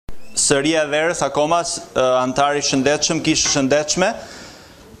Seria e Verës akoma antar i shëndetshëm, kishë shëndetshme.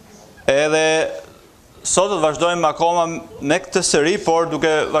 Edhe sot do të vazhdojmë akoma me këtë seri, por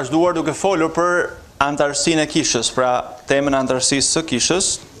duke folur për anëtarësinë e kishës, pra temën e anëtarësisë së kishës.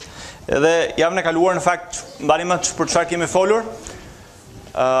 Edhe javën e kaluar në fakt mbani mend për çfarë kemi folur?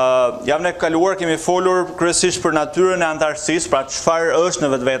 Javën e kaluar kemi folur kryesisht për natyrën e anëtarësisë, pra çfarë është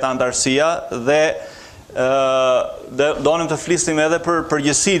në vetvete anëtarësia dhe donim të flisnim edhe për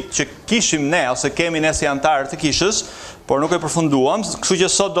përgjegjësitë që kishim ne ose kemi ne si anëtarë të kishës, por nuk e përfunduam, kështu që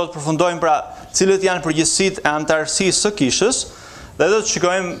sot do të përfundojmë pra cilët janë përgjegjësitë e anëtarësisë së kishës dhe do të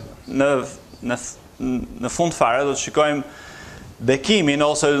shikojmë në fund fare do të shikojmë bekimin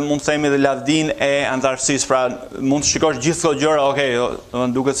ose mund të themi dhe lavdinë e anëtarësisë, pra mund të shikosh gjithë këto gjëra, okay,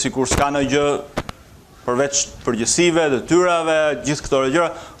 duket sikur s'ka ndonjë gjë përveç përgjegjësive, detyrave, gjithë këto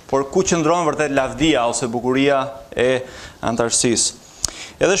gjëra, por ku qëndron vërtet lavdia ose bukuria e anëtarësisë.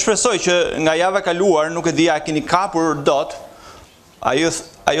 Edhe shpresoj që nga java e kaluar, nuk e di a keni kapur dot,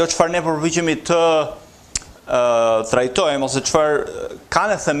 ajo çfarë ne përpiqemi të trajtojmë ose çfarë ka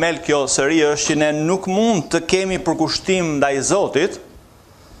në themel kjo seri është që ne nuk mund të kemi përkushtim ndaj Zotit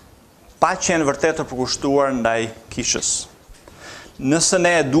pa qenë vërtet të përkushtuar ndaj kishës. Nëse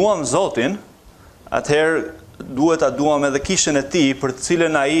ne e duam Zotin, atëherë duhet ta duam edhe kishën e tij për të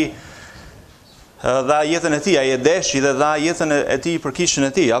cilën ai dha jetën e tij, ai e deshi dhe dha jetën e tij për kishën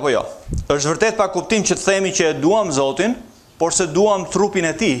e tij, apo jo? Është vërtet pa kuptim që të themi që e duam Zotin, por se duam trupin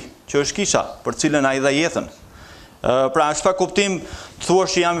e tij, që është kisha, për të cilën ai dha jetën. Pra është pa kuptim të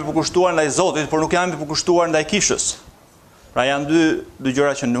thuash që jam i përkushtuar ndaj Zotit, por nuk jam i përkushtuar ndaj kishës. Pra janë dy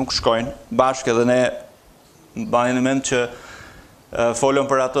gjëra që nuk shkojnë bashkë, edhe ne mbani në mend që folëm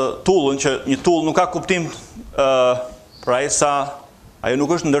për atë tullën, që një tull nuk ka kuptim pra ajo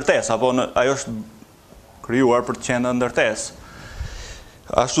nuk është ndërtesë, apo ajo është krijuar për të qenë ndërtesë.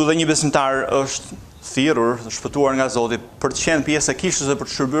 Ashtu dhe një besimtar është thirrur, shpëtuar nga Zoti për të qenë pjesë e kishës dhe për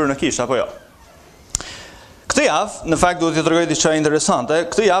të shërbyer në kishë, apo jo. Këtë javë, në fakt duhet t'ju tregoj diçka interesante.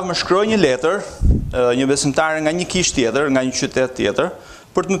 Këtë javë më shkroi një letër një besimtare nga një kishë tjetër, nga një qytet tjetër,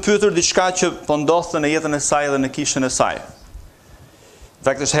 për të më pyetur diçka që po ndodhte në jetën e saj dhe në kishën e saj. Në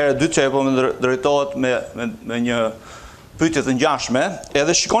fakt është herë e dytë që ajo po më drejtohet me një pyetje të ngjashme,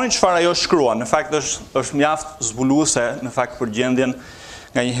 edhe shikoni çfarë ajo shkruan. Në fakt është mjaft zbuluese në fakt për gjendjen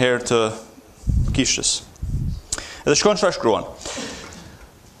nganjëherë të kishës. Edhe shikoni çfarë shkruan.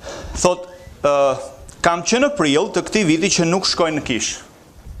 Thotë, kam qenë në prill të këtij viti që nuk shkoj në kishë.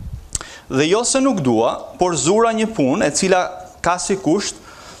 Dhe jo se nuk dua, por zura një punë e cila ka si kusht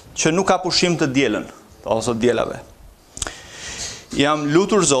që nuk ka pushim të dielën ose dielave. Jam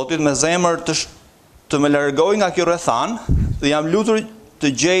lutur Zotit me zemër të më largoj nga kjo rrethan dhe jam lutur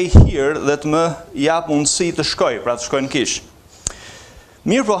të gjej hir dhe të më jap mundësi të shkoj, pra të shkoj në kishë.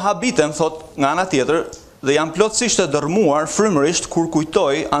 Mirë po habitem, thot nga ana tjetër, dhe jam plotësisht e dërmuar frymërisht kur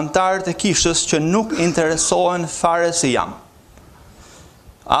kujtoj antarët e kishës që nuk interesohen fare si jam.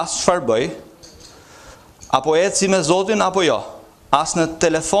 As çfarë bëj, apo eci me Zotin apo jo. As në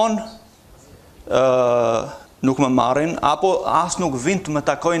telefon nuk më marrin, apo as nuk vinë të më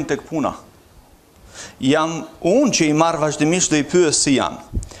takojnë tek puna. Jam unë që i marr vazhdimisht dhe i pyes si janë.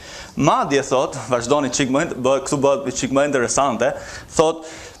 Madje thot, vazhdoni këtu bëhet çik më interesante, thot,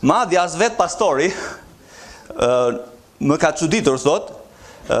 madje as vet pastori më ka çuditur, thot,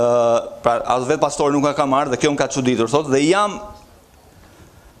 pra as vet pastori nuk ka marrë dhe kjo më ka çuditur, thot, dhe jam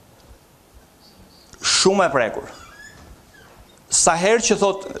shumë e prekur. Sa herë që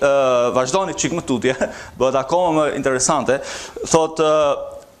thot, vazhdoni çik më tutje, bëhet akoma më interesante, thot,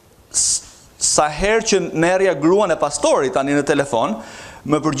 sa herë që merrja gruan e pastorit tani në telefon,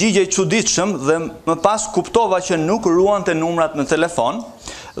 më përgjigjej çuditshëm dhe më pas kuptova që nuk ruante numrat në telefon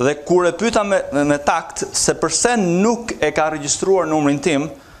dhe kur e pyeta me takt se pse nuk e ka regjistruar numrin tim,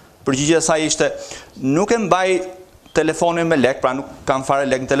 përgjigjja e saj ishte nuk e mbaj telefonin me lek, pra nuk kam fare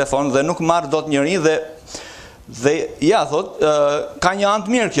lek në telefon dhe nuk marr dot njëri dhe ja thot, ka një anë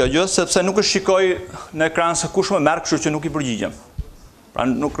të mirë kjo gjë sepse nuk e shikoj në ekran se kush më merr, kështu që nuk i përgjigjem. Pra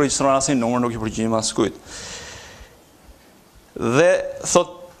nuk regjistron asnjë numër, nuk i përgjigjem askujt. Dhe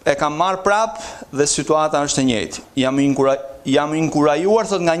thot, e kam marr prap dhe situata është e njëjtë. Jam inkurajuar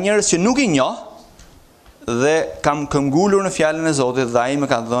thot nga njerëz që nuk i njoh dhe kam këmbgulur në fjalën e Zotit dhe ai më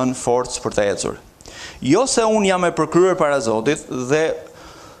ka dhënë forcë për të ecur. Jo se unë jam e përkryer para Zotit dhe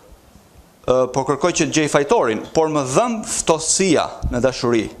po kërkoj që të gjej fajtorin, por më dhëm ftosësia në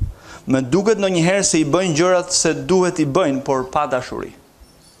dashuri. Më duket ndonjëherë se i bëjnë gjërat se duhet i bëjnë, por pa dashuri.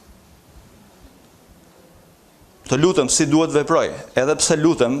 Të lutem si duhet veproj, edhe pse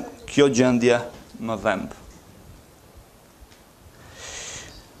lutem, kjo gjendje më dhemb.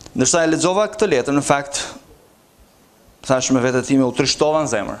 Ndërsa e lexova këtë letër, në fakt thash me vetë time u trishtova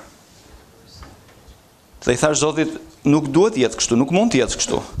në zemër. Dhe i thash Zotit, nuk duhet jetë kështu, nuk mund të jetë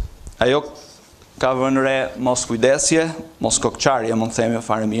kështu. Ajo ka vënë re mos kujdesje, mos kokçarje, mund të themi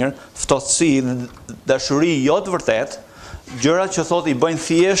fare mirë, ftohtësi, dashuri jo të vërtet, gjëra që thot i bëjnë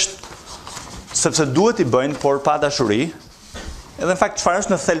thjesht sepse duhet i bëjnë, por pa dashuri. Edhe në fakt çfarë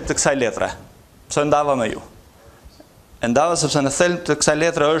është në thelb të kësaj letre? Pse ndava me ju? E ndava sepse në thelb të kësaj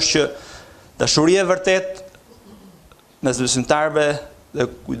letre është që dashuria e vërtet mes besimtarëve dhe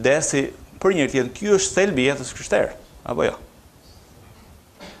kujdesi për njëri tjetrin, ky është thelbi i jetës krishtere, apo jo?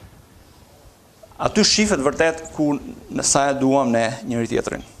 Aty shifet vërtet ku në sa e duam ne njëri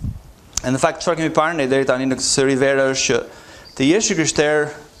tjetrin. E në fakt çfarë kemi parë ne deri tani në këtë seri Vera është që të jesh i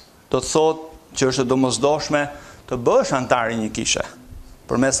krishter do të thotë që është e domosdoshme të bësh antar i një kishe,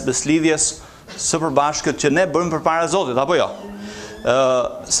 përmes beslidhjes së përbashkët që ne bëjmë përpara Zotit, apo jo?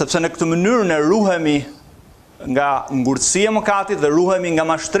 Sepse në këtë mënyrë ne ruhemi nga ngurtësia e mëkatit dhe ruhemi nga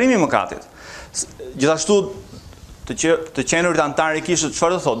mashtrimi i mëkatit. Gjithashtu të qenurit antar i kishës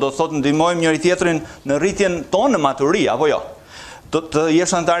çfarë do thotë? Do thotë ndihmojmë njëri tjetrin në rritjen tonë në maturi, apo jo? Të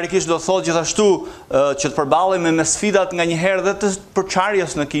jesh antar i kishës do thotë gjithashtu që të përballemi me sfidat nganjëherë dhe të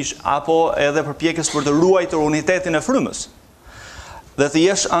përçarjes në kishë apo edhe përpjekjes për të ruajtur unitetin e frymës. Dhe të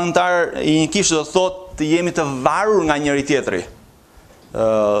jesh antar i një kishë do thotë të jemi të varur nga njëri tjetri.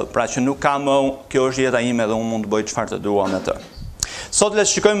 Pra që nuk ka më kjo është jeta ime dhe unë mund të bëj çfarë të dua me të. Sot le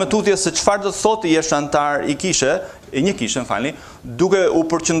të shikojmë me tutje se çfarë do të thotë të jesh antar i një kishe, duke u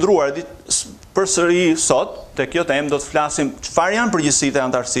përqendruar përsëri sot te kjo temë do të flasim çfarë janë përgjegjësitë e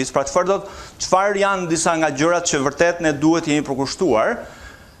anëtarësisë, pra çfarë janë disa nga gjërat që vërtet ne duhet jemi përkushtuar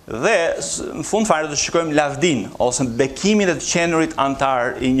dhe në fund fare do të shikojmë lavdin ose bekimin e të qenurit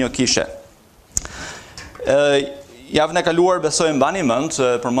antar i një kishe. Javën e kaluar besoj mbani mend,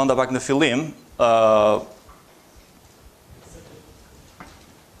 përmenda pak në fillim,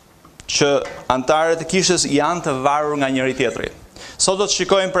 që antarët e kishës janë të varur nga njëri tjetri. Sot do të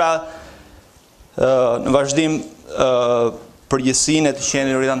shikojmë pra në vazhdim përgjegjësinë e të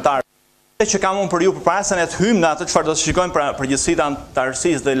qenurit antar. Që kam unë për ju përpara se ne të hyjmë në atë çfarë do të shikojmë pra përgjegjësitë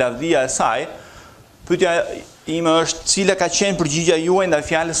anëtarësisë dhe lavdia e saj, pyetja ime është cila ka qenë përgjigjja juaj ndaj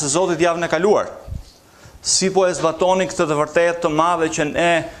fjalës së Zotit javën e kaluar? Si po e zbatoni këtë të vërtetë të madhe që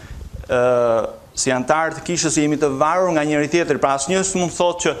ne si antarë të kishës jemi të varur nga njëri tjetri, pra asnjë s'mund të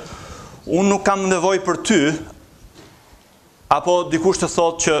thotë që unë nuk kam nevojë për ty, apo dikush të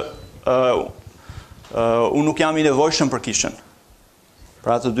thotë që unë nuk jam i nevojshëm për kishën.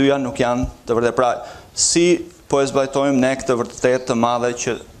 Pra të dyja nuk janë të vërtetë. Pra si po e zbatojmë ne këtë vërtetë të madhe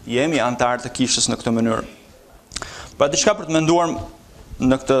që jemi antarë të kishës në këtë mënyrë. Pra diçka për të menduar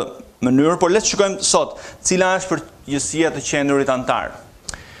në këtë mënyrë, por le të shikojmë sot cila është përgjegjësia të qenurit antar.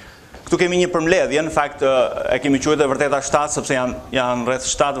 Këtu kemi një përmbledhje, në fakt e kemi quajtur vërteta 7 sepse janë rreth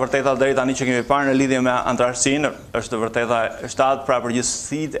 7 vërteta deri tani që kemi parë në lidhje me anëtarësinë, është vërteta 7 pra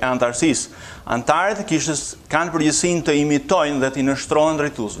përgjegjësitë e anëtarësisë. Antarët e kishës kanë përgjegjësinë të imitojnë dhe të nështrohen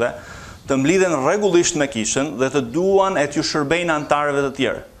drejtuesve, të mblidhen rregullisht me kishën dhe të duan e t'ju shërbejnë antarëve të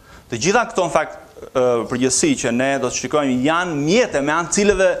tjerë. Të gjitha këto në fakt përgjegjësi që ne do të shikojmë janë mjete me anë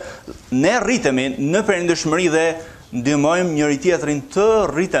cilëve ne rritemi në perëndishmëri dhe ndihmojmë njëri tjetrin të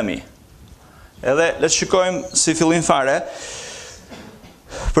rritemi. Edhe le të shikojmë si fillim fare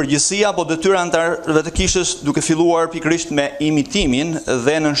përgjegjësia apo detyra antarëve të kishës duke filluar pikërisht me imitimin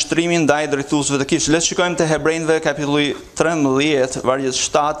dhe nënshtrimin ndaj drejtuesve të kishës. Le të shikojmë te Hebrejve kapitulli 13, vargjet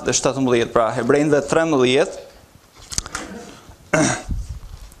 7 dhe 17. Pra Hebrejve 13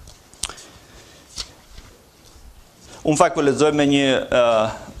 unë fakt po lexoj me një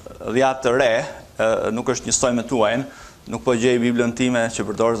dhjatë të re, nuk është njësoj me tuajin, nuk po gjej Biblën time që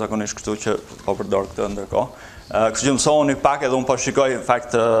përdor zakonisht kështu që po përdor këtë ndërkohë. Kështu që mësoni pak edhe unë po shikoj në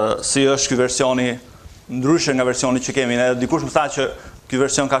fakt si është ky versioni ndryshe nga versioni që kemi. Dikush më tha që ky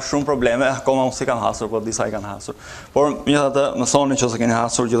version ka shumë probleme, akoma unë si kam hasur, po disa i kanë hasur. Por megjithatë më thoni nëse keni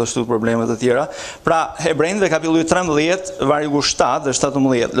hasur gjithashtu probleme të tjera. Pra Hebrejve kapitulli 13, vargu 7 dhe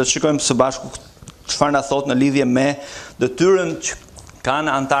 17. Le të shikojmë së bashku çfarë na thot në lidhje me detyrën që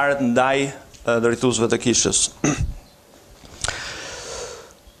kanë antarët ndaj drejtuesve të kishës.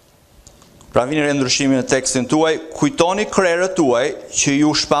 Pra vini re ndryshimi në tekstin tuaj, kujtoni krerët tuaj që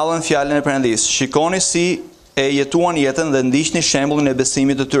ju shpallën fjalën e Perëndisë. Shikoni si e jetuan jetën dhe ndiqni shembullin e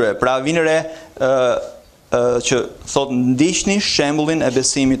besimit të tyre. Pra vini re që thot ndiqni shembullin e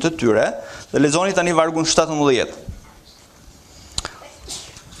besimit të tyre dhe lexoni tani vargun 17.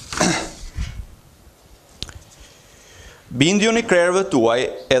 Bindjuni krerëve tuaj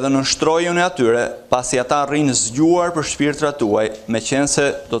edhe nënshtrojuni atyre, pasi ata rrinë zgjuar për shpirtrat tuaj, meqense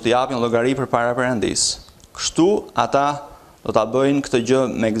do të japin llogari përpara Perëndisë. Kështu ata do ta bëjnë këtë gjë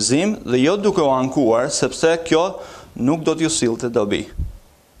me gëzim dhe jo duke u ankuar, sepse kjo nuk do t'ju sillte dobi.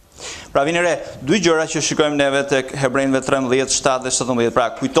 Pra vini re, dy gjëra që shikojmë neve tek Hebrejnëve 13, 7 dhe 17.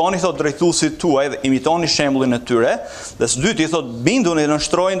 Pra kujtoni thot drejtuesit tuaj dhe imitoni shembullin e tyre, dhe së dyti thot binduni dhe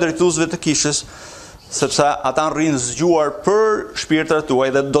nënshtrojeni drejtuesve të kishës, sepse ata rrinë zgjuar për shpirtrat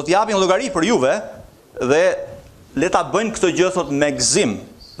tuaj dhe do t'japin llogari për juve dhe le ta bëjnë këtë gjë thot me gëzim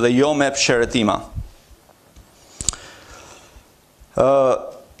dhe jo me psheretima.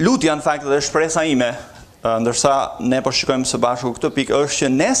 Lutja në fakt dhe shpresa ime, ndërsa ne po shikojmë së bashku këtë pikë, është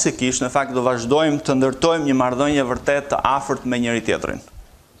që ne si kishë në fakt do vazhdojmë të ndërtojmë një marrëdhënie vërtet të afërt me njëri tjetrin.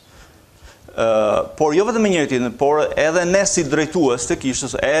 Por jo vetëm me njëri tjetrin, por edhe ne si drejtues të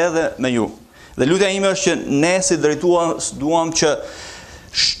kishës, edhe me ju. Dhe lutja ime është që ne si drejtues duam që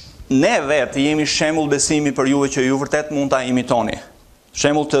ne vetë jemi shembull besimi për juve që ju vërtet mund ta imitoni.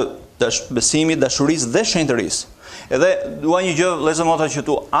 Shembull të besimit, dashurisë dhe shenjtërisë. Edhe dua një gjë vëllezër mota që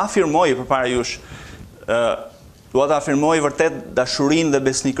tu afirmoj përpara jush, dua të afirmoj vërtet dashurinë dhe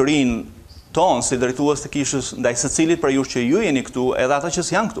besnikërinë tonë si drejtues të kishës ndaj secilit për jush që ju jeni këtu, edhe ata që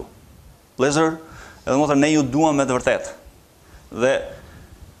s'janë këtu. Vëllezër, edhe mota ne ju duam me të vërtetë. Dhe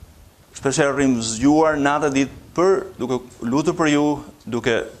shpeshherë rrim zgjuar natë ditë për duke lutur për ju,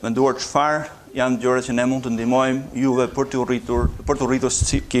 duke menduar çfarë janë gjërat që ne mund të ndihmojmë juve për të rritur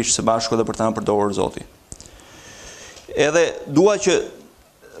si kishë së bashku dhe për ta përdorur Zoti. Edhe dua që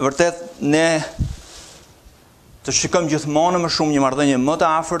vërtet ne të shikojmë gjithmonë më shumë një marrëdhënie më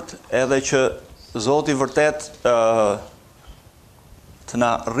të afërt, edhe që Zoti vërtet të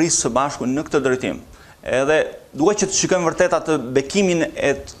na rrisë së bashku në këtë drejtim. Edhe dua që të shikojmë vërtet atë bekimin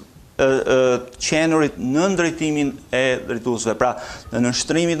e qenurit në drejtimin e drejtuesve, pra në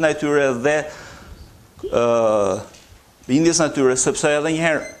nënshtrimit ndaj tyre dhe bindjes ndaj tyre, sepse edhe një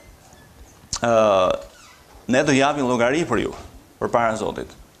herë ne do japim llogari për ju përpara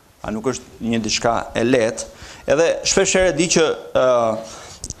Zotit. A nuk është një diçka e lehtë. Edhe shpesh herë di që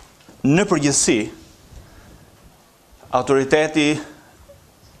në përgjithësi autoriteti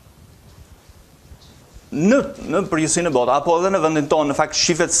në përgjithësi në botë, apo edhe në vendin tonë, në fakt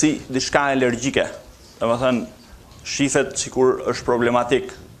shifet si diçka alergjike. Domethënë, shifet sikur është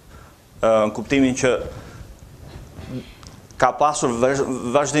problematik, në kuptimin që ka pasur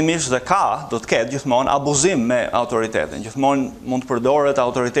vazhdimisht dhe do të ketë gjithmonë abuzim me autoritetin. Gjithmonë mund të përdoret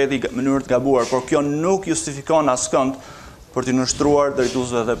autoriteti në mënyrë të gabuar, por kjo nuk justifikon askënd për të nështruar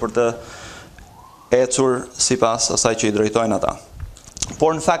drejtuesve dhe për të ecur sipas asaj që i drejtojnë ata.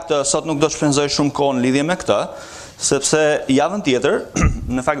 Por në fakt sot nuk do të shpenzoj shumë kohë në lidhje me këtë, sepse javën tjetër,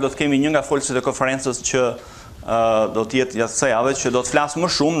 në fakt do të kemi një nga folësit e konferencës që do të jetë gjatë kësaj jave, që do të flas më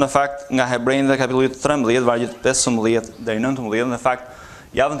shumë në fakt nga Hebrejnëve kapitulli 13, vargjet 15 deri 19. Në fakt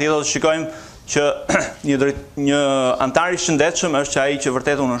javën tjetër do të shikojmë që një antar i shëndetshëm është ai që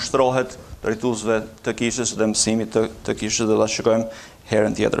vërtet u nënshtrohet drejtuesve të kishës dhe mësimit të kishës, dhe ta shikojmë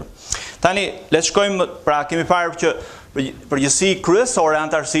herën tjetër. Tani le të shkojmë, pra kemi parë që përgjithësi kryesore e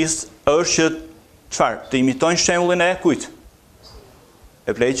anëtarësisë është që çfarë? Të imitojnë shembullin e kujt?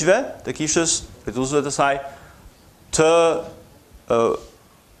 E pleqjve të kishës, drejtuesve të saj, të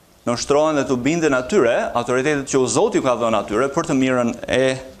nënshtrohen dhe të binden atyre, autoritetet që Zoti u ka dhënë atyre për të mirën e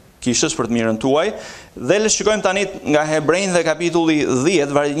kishës, për të mirën tuaj. Dhe le shikojmë tani nga Hebrejnëve kapitulli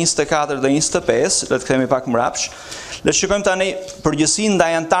 10, vargjet 24 dhe 25, le të kthehemi pak mbrapsh. Le shikojmë tani përgjithësinë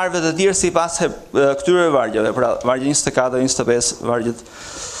ndaj anëtarëve të tjerë sipas këtyre vargjeve, pra vargjet 24 dhe 25, vargjet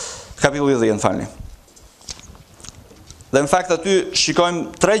kapitulli 10, falni. Dhe në fakt aty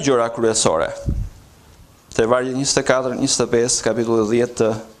shikojmë tre gjëra kryesore. Te vargjet 24, 25, kapitulli 10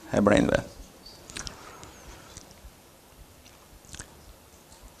 të Hebrejnëve.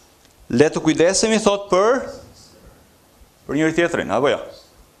 Le të kujdesemi, thot, për njëri tjetrin, apo jo?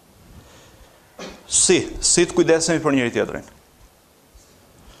 Si të kujdesemi për njëri tjetrin?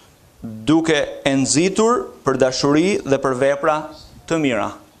 Duke e nxitur për dashuri dhe për vepra të mira.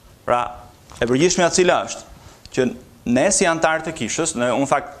 Pra, e përgjithshmja cila është? Që ne si antarë të kishës,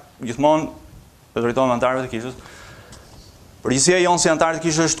 unë fakt gjithmonë për drejtojmë antarëve të kishës, përgjithësia jonë si antarë të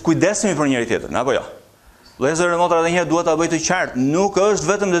kishës është kujdesemi për njëri tjetrin, apo jo? Vëllezër e motra, edhe një herë duhet ta bëj të qartë, nuk është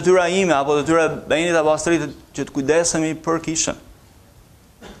vetëm detyra ime apo detyra e Benit apo Astridit që të kujdesemi për kishën.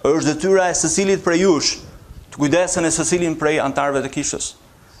 Është detyra e secilit prej jush të kujdesen e secilin prej antarëve të kishës.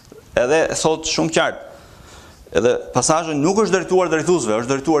 Edhe thot shumë qartë. Edhe pasazhi nuk është drejtuar drejtuesve,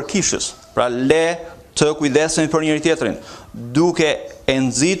 është drejtuar kishës. Pra le të kujdesemi për njëri tjetrin, duke e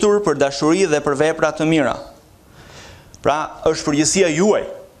nxitur për dashuri dhe për vepra të mira. Pra është përgjegjësia juaj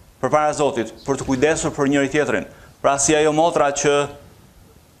përpara Zotit për të kujdesur për njëri tjetrin. Pra si ajo motra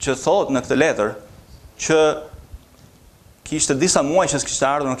që thot në këtë letër që kishte disa muaj që s'kishte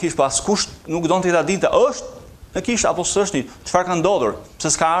ardhur në kishë, pa askush nuk donte ta dinte, është në kishë apo s'është, çfarë ka ndodhur,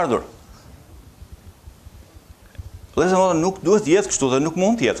 pse s'ka ardhur. Vëllezër, nuk duhet jetë kështu dhe nuk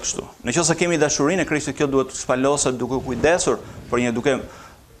mund të jetë kështu. Nëse kemi dashurinë e Krishtit, kjo duhet të shpaloset duke kujdesur për një duke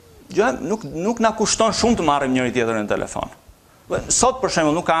nuk na kushton shumë të marrim njëri tjetrin në telefon. Sot për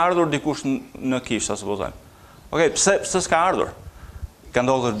shembull nuk ka ardhur dikush në kishë, supozojmë. Okej, pse s'ka ardhur? Ka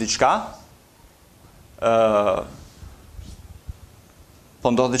ndodhur diçka? Po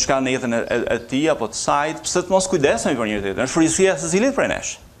ndodh diçka në jetën e tij apo të saj, pse të mos kujdesemi për njëri tjetrin? Është përgjegjësia e secilit prej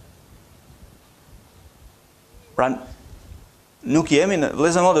nesh. Pra nuk jemi në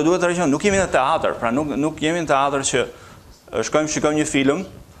vëllezër modë, duhet të rregjojmë, nuk jemi në teatr, pra nuk jemi në teatr që shikojmë një film,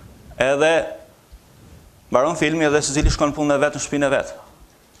 edhe mbaron filmi edhe secili shkon punën e vet në shtëpinë e vet.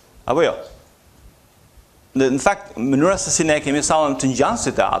 Apo jo? Në fakt, mënyra se si ne kemi sallën të ngjanë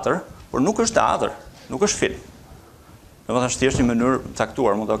si teatr, por nuk është teatr, nuk është film. Domethënë është thjesht një mënyrë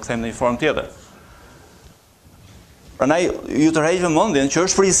caktuar, mund ta kthejmë në një formë tjetër. Prandaj ju tërheqëm mendjen që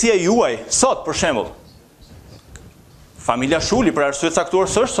është përgjegjësia juaj sot për shembull. Familja Shuli për arsye të caktuar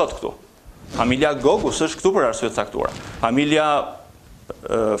s'është sot këtu. Familja Gogu s'është këtu për arsye të caktuar. Familja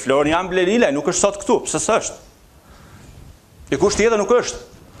Florian Blerila nuk është sot këtu, pse s'është? Dikush tjetër nuk është.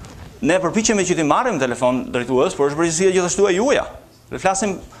 Ne përpiqemi që t'i marrim telefon drejtues, por është përgjegjësia gjithashtu e juaja. Ne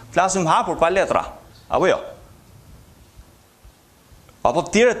flasim hapur pa letra, apo jo? Apo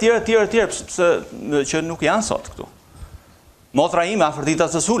tjerë, pse që nuk janë sot këtu. Motra ime Afrodita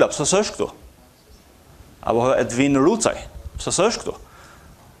Cesula, pse s'është këtu? Apo Edvin Rucaj, pse s'është këtu?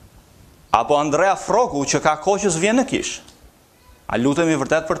 Apo Andrea Froku që ka kohë që s'vjen në kishë. A lutemi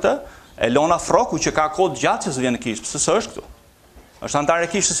vërtet për të? Elona Froku që ka kohë gjatë që s'vjen në kishë, pse s'është këtu? Është anëtare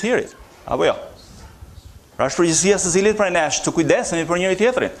e kishës hirit, apo jo? Pra është përgjegjësia e secilit prej nesh të kujdesemi për njëri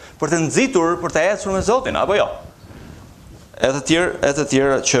tjetrin, për të nxitur, për të ecur me Zotin, apo jo? E të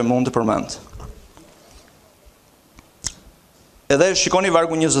tjera që mund të përmend. Edhe shikoni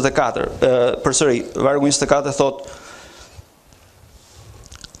vargu 24, përsëri, vargu 24 thot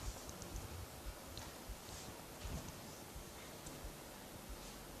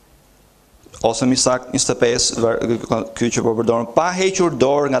ose më saktë 25, ky që po përdorëm, pa hequr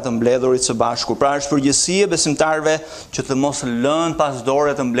dorë nga të mbledhurit së bashku. Pra është përgjegjësi e besimtarëve që të mos lënë pas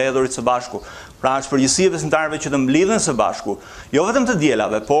dore të mbledhurit së bashku. Pra është përgjegjësi e besimtarëve që të mblidhen së bashku, jo vetëm të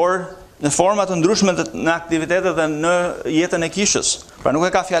dielave, por në forma të ndryshme në aktivitetet dhe në jetën e kishës. Pra nuk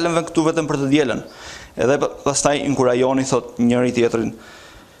e ka fjalën vetëm këtu vetëm për të dielën. Edhe pastaj inkurajoni thot njëri tjetrin.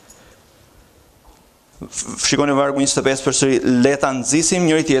 Shikoni vargu 25 përsëri, le ta nxisim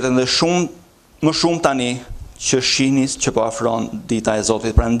njëri tjetrin dhe më shumë tani që shihni që po afron dita e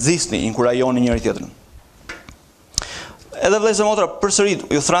Zotit, pra nxisni, inkurajoni njëri tjetrin. Edhe vëllezër motra, përsëri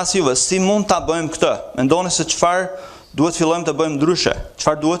ju thras juve, si mund ta bëjmë këtë? Mendoni se çfarë duhet fillojmë të bëjmë ndryshe,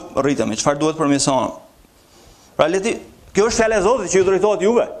 çfarë duhet rritemi, çfarë duhet përmirësohemi. Pra kjo është fjala e Zotit që ju drejtohet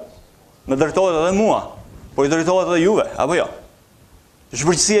juve. Më drejtohet edhe mua, por i drejtohet edhe juve, apo jo? Është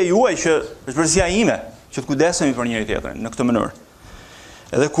përgjegjësia juaj që është përgjegjësia ime që të kujdesemi për njëri tjetrin në këtë mënyrë.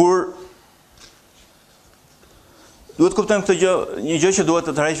 Edhe kur duhet kuptojmë këtë gjë, një gjë që duhet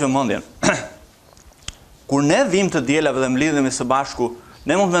të tërheqë mendjen. Kur ne vim të dielave dhe mblidhemi së bashku,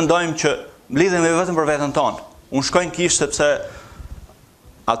 ne mund të mendojmë që mblidhemi vetëm për veten tonë. Unë shkoj në kishë sepse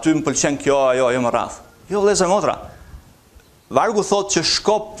aty më pëlqen kjo, ajo më radh. Jo vëllezër motra. Vargu thotë që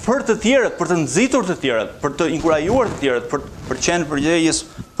shko për të tjerët, për të nxitur të tjerët, për të inkurajuar të tjerët, për qenë përgjegjës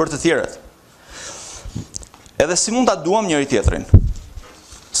për të tjerët. Edhe si mund ta duam njëri tjetrin?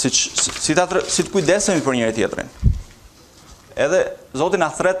 Si të kujdesemi për njëri tjetrin? Edhe Zoti na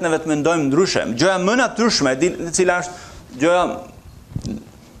thret neve të mendojmë ndryshe. Gjëja më natyrshme, e cila është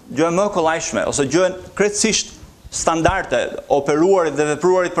gjëja më kollajshme ose gjëja krejtësisht standarde, operuarit dhe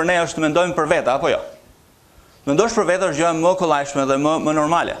vepruarit për ne është të mendojmë për vete, apo jo? Mendosh për vete është gjëja më kollajshme dhe më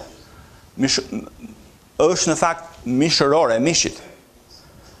normale. Është në fakt mishërore, mishit.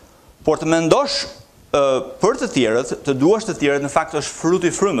 Por të mendosh për të tjerët, të duash të tjerët, në fakt është fruti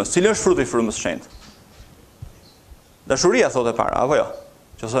i frymës. Cili është fruti i frymës së shenjtë? Dashuria thotë e para, apo jo?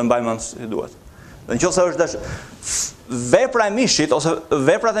 Nëse e mbajmë mend si duhet. Dhe nëse është vepra e mishit ose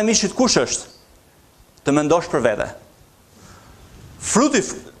veprat e mishit kush është? Të mendosh për vete. Fruti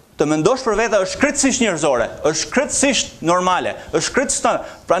të mendosh për vete është krejtësisht njerëzore, është krejtësisht normale, është krejtësisht,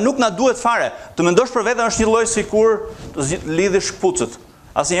 pra nuk na duhet fare. Të mendosh për vete është një lloj sikur të lidhish kputucët.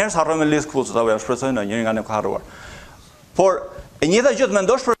 Asnjëherë s'harrojmë lidh kputucët, apo ja shpresoj njëri nga ne ka harruar. Por e njëjta gjë të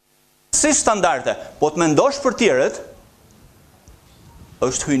mendosh për si standarde, po të mendosh për tjerët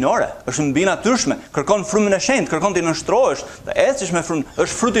është hyjnore, është mbi natyrshme, kërkon frymën e shenjtë, kërkon të nënshtrohesh, të ecish me frymë,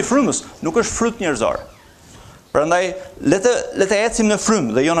 është frut i frymës, nuk është frut njerëzor. Prandaj le të ecim në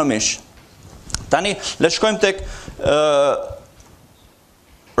frymë dhe jo në mish. Tani le shkojmë tek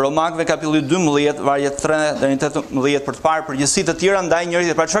Romakëve kapitulli 12, vargjet 3 deri në 18 për të parë përgjegjësi të tjera ndaj njëri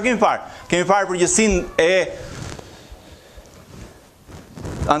tjetrit. Pra çfarë kemi parë? Kemi parë përgjegjësinë e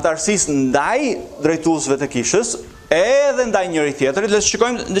anëtarësisë ndaj drejtuesve të kishës, edhe ndaj njëri tjetrit. Le të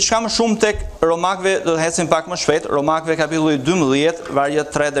shikojmë diçka më shumë tek Romakëve, do të ecim pak më shpejt. Romakëve kapitulli 12,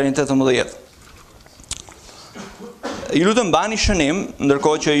 vargjet 3 deri në 18. Ju lutem bani shënim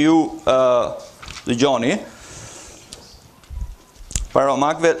ndërkohë që ju dëgjoni. Para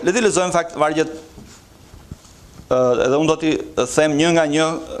Romakëve, le të lexojmë fakt vargjet edhe unë do t'i them një nga një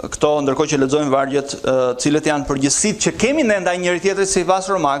këto ndërkohë që lexojmë vargjet cilët janë përgjegjësitë që kemi ne ndaj njëri tjetrit sipas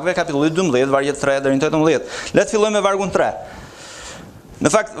Romakëve kapitulli 12 vargjet 3 deri në 18. Le të fillojmë me vargun 3.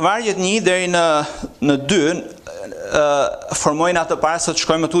 Në fakt vargjet 1 deri në 2 formojnë atë para se të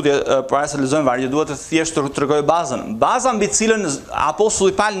shkojmë tutje, para se të lexojmë vargjet, duhet të thjesht të tregoj bazën. Baza mbi cilën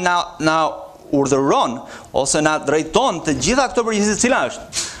apostulli Paul na urdhëron ose na drejton të gjitha këto përgjegjësi cila është.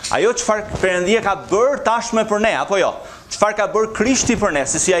 Ajo çfarë Perëndia ka bërë tashmë për ne, apo jo? Çfarë ka bërë Krishti për ne,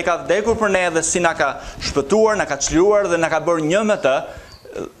 se si ai ka vdekur për ne dhe si na ka shpëtuar, na ka çliruar dhe na ka bërë një me të.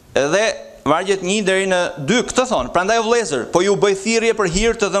 Edhe vargjet 1 deri në 2 këtë thon. Prandaj o vëllezër, po ju bëj thirrje për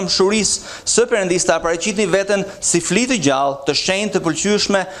hir të dëmshurisë së Perëndisë të paraqitni veten si flitë gjallë, të shenjtë, të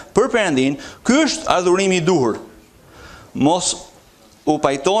pëlqyeshme për Perëndin. Ky është adhurimi i duhur. Mos u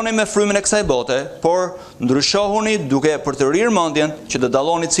pajtoni me frymën e kësaj bote, por ndryshohuni duke përtërir mendjen që të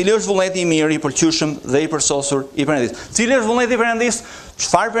dalloni cili është vullneti i mirë, i pëlqyeshëm dhe i përsosur i Perëndisë. Cili është vullneti i Perëndisë?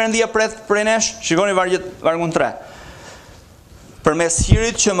 Çfarë Perëndia pret prej nesh? Shikoni vargun 3. Përmes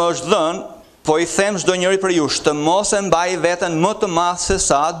hirit që më është dhënë, po i them çdo njeri për jush, të mos e mbaj veten më të madh se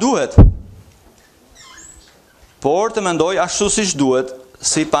sa duhet, por të mendoj ashtu siç duhet,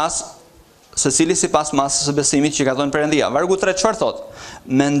 secili sipas masës së besimit që ka dhënë Perëndia. Vargu 3 çfarë thot?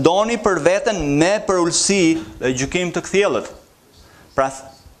 Mendoni për veten me përulësi dhe gjykim të kthjellët. Pra,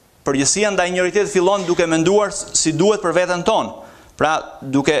 përgjegjësia ndaj njëri tjetrit fillon duke menduar si duhet për veten tonë. Pra,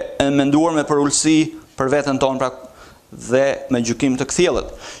 duke menduar me përulësi për veten tonë, pra dhe me gjykim të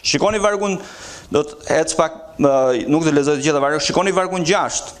kthjellët. Shikoni vargun, do të ec pak, nuk do të lexoj të gjitha vargun, shikoni vargun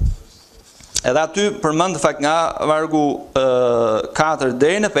 6. Edhe aty përmend fakt nga vargu 4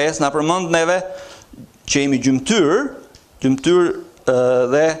 deri në 5 na përmend neve që jemi gjymtyr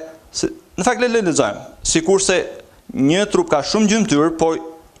dhe në fakt le të lexojmë. Sikurse një trup ka shumë gjymtyr, por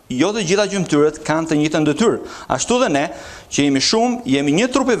jo të gjitha gjymtyrët kanë të njëjtën detyrë. Ashtu dhe ne, që jemi shumë, jemi një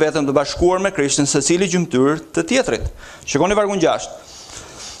trup i vetëm të bashkuar me Krishtin, secili gjymtyr të tjetrit. Shikoni vargun 6.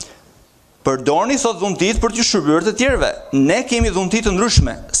 Përdorni thot dhuntit për të shërbyer të tjerëve. Ne kemi dhuntit të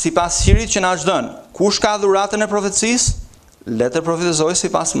ndryshme, sipas hirit që na është dhënë. Kush ka dhuratën e profecisë, le të profetizojë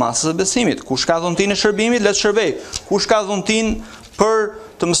sipas masës së besimit. Kush ka dhuntin e shërbimit, le të shërbejë. Kush ka dhuntin për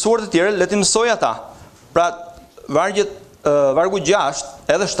të mësuar të tjerë, le të mësojë ata. Pra, vargu 6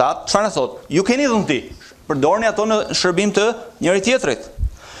 edhe 7, çfarë na thot? Ju keni dhunti. Përdorni ato në shërbim të njëri tjetrit.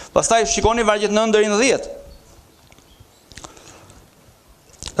 Pastaj shikoni vargjet 9 deri në 10.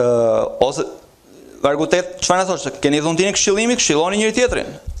 Ose vargu 8 çfarë thoshte? Keni dhuntin e këshillimit, këshilloni njëri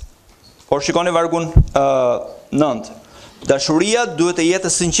tjetrin. Por shikoni vargun 9. Dashuria duhet të jetë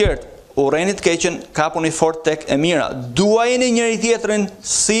e sinqertë. Urreni të keqen, kapuni fort tek e mira. Duajini njëri tjetrin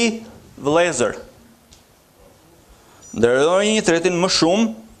si vëllezër. Nderojini një tjetrin më shumë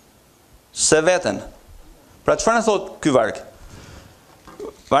se veten. Pra çfarë na thot ky varg?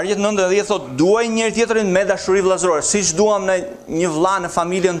 Vargjet 9 dhe 10 thot, duaj njëri tjetrin me dashuri vëllazërore, siç duam në një vëlla në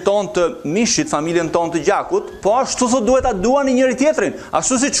familjen tonë të mishit, familjen tonë të gjakut, po ashtu thot duhet ta duani njëri tjetrin.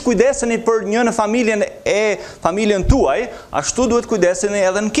 Ashtu siç kujdeseni për një në familjen tuaj, ashtu duhet kujdeseni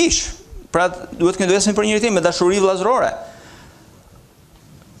edhe në kish. Pra duhet kujdeseni për njëri tjetrin me dashuri vëllazërore.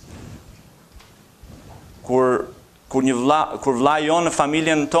 Kur vëlla jon në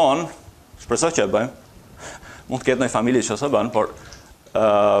familjen tonë, shpresoj që e bëjmë. Mund të ketë në familje që s'e bën, por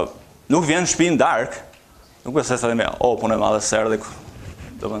nuk vjen në shtëpi në darkë, nuk besoj se themi, punë e madhe se erdhi,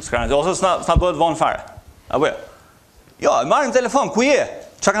 do të skranë, ose s'na bëhet vonë fare. Apo jo. Jo, e marrim telefon, ku je?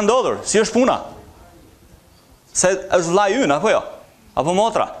 Çka ka ndodhur? Si është puna? Se është vllai ynë, apo jo? Apo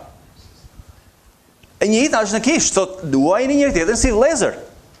motra? E njëjta është në kish, thot, duajini njëri tjetrin si vëllezër.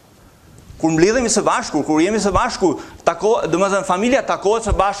 Kur mblidhemi së bashku, kur jemi së bashku, domethënë familja takohet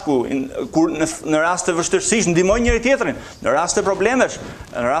së bashku, kur në rast të vështirësish ndihmojnë njëri tjetrin, në rast të problemesh,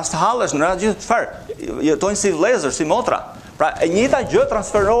 në rast të hallesh, në rast gjithë çfarë, jetojnë si vëllezër, si motra. Pra e njëjta gjë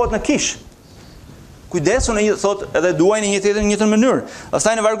transferohet në kish. Kujdesu në një thot edhe duajnë një tjetrin në një mënyrë.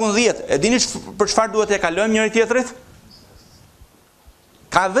 Pastaj në vargun 10, e dini për çfarë duhet t'ia kalojmë njëri tjetrit?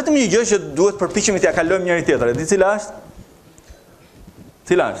 Ka vetëm një gjë që duhet përpiqemi t'ia kalojmë njëri tjetrit. Di cila është?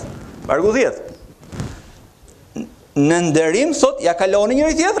 Cila është? Vargu 10. Në nderim thot ja kaloni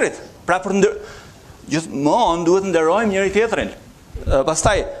njëri tjetrit. Pra për gjithmonë duhet nderojmë njëri tjetrin.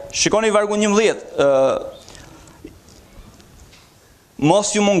 Pastaj shikoni vargun 11.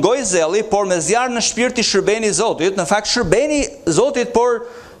 Mos ju mungoj zelli, por me zjarr në shpirt i shërbeni Zotit. Në fakt shërbeni Zotit, por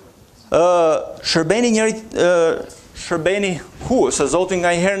shërbeni shërbeni se Zoti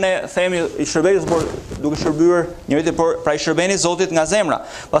nga një herë ne themi i shërbetis, por duke shërbyer njëri, por pra i shërbeni Zotit nga zemra.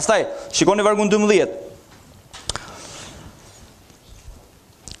 Pastaj shikoni vargun 12.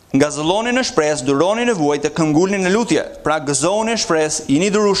 Ngazëlloni në shpresë, duroni në vuajtje, këmbgulni në lutje. Pra gëzoni në shpresë, jini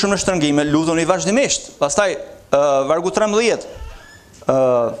durueshëm në shtrëngime, lutoni vazhdimisht. Pastaj vargu 13.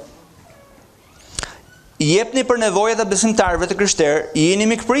 Jepni për nevojat e besimtarëve të krishterë, jeni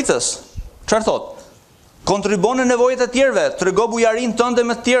mikpritës. Çfarë thot? Kontribon në nevojat e tjerëve, trego bujarinë tënde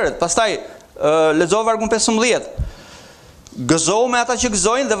me të tjerët. Pastaj lexo vargun 15. Gëzohu me ata që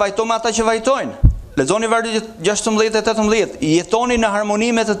gëzojnë dhe vajto me ata që vajtojnë. Lexoni vargun 16 e 18. Jetoni në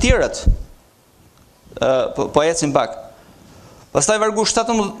harmoni me të tjerët. Po ecim pak. Pastaj vargu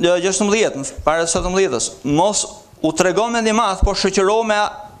 16, para 17-s. Mos u tregon me ndjemadh, por shoqërohu me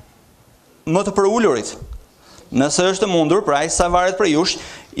më të përulurit. Nëse është e mundur, pra ai sa varet për jush,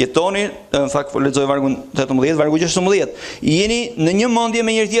 jetoni, në fakt lexoj vargun 18, vargu 16. Jeni në një mendje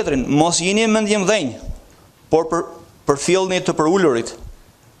me njëri tjetrin, mos jeni në mendje mdhenj, por përfillni të përulurit.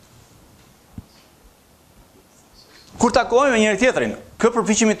 Kur takojmë me njëri tjetrin, kë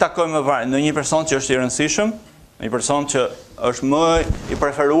përpiqemi të takojmë më parë në një person që është i rëndësishëm, në një person që është më i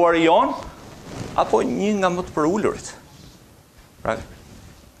preferuari jon, apo një nga më të përulurit. Pra,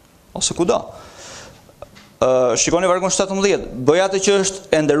 ose kudo. Shikoni vargun 17. Bëj atë që është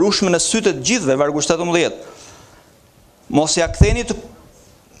e nderueshme në sytë të gjithëve, vargu 17. Mos ia ktheni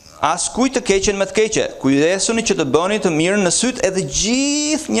askujt të keqen me të keqe. Kujdesuni që të bëni të mirën në sytë e të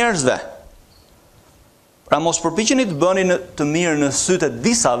gjithë njerëzve. Pra mos përpiqeni të bëni të mirë në sytë e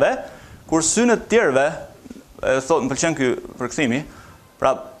disave, kur sytë të tjerëve, thotë, më pëlqen ky përkthimi,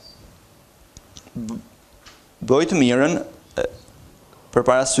 pra bëj të mirën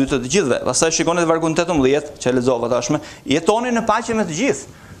përpara sytë të gjithëve. Pastaj shikoni vargun 18, që e lexova tashmë, jetoni në paqe me të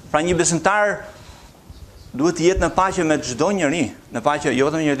gjithë. Pra një besimtar duhet të jetë në paqe me çdo njeri, në paqe jo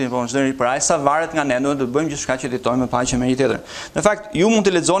vetëm njëri, por çdo njeri, për aq sa varet nga ne, duhet të bëjmë gjithçka që të jetojmë me paqe me një tjetrin. Në fakt, ju mund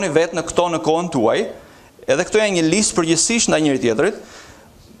të lexoni vetë në kohën tuaj, edhe këto janë një listë përgjithsisht ndaj njëri tjetrit.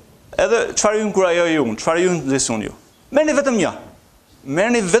 Edhe çfarë ju kurajoj unë, çfarë ju ndesun ju. Merrni vetëm një.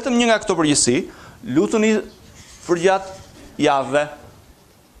 Merrni vetëm një nga këto përgjithësi, lutuni përgjatë javëve.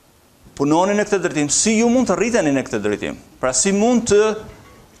 Punoni në këtë drejtim, si ju mund të rriteni në këtë drejtim. Pra si mund të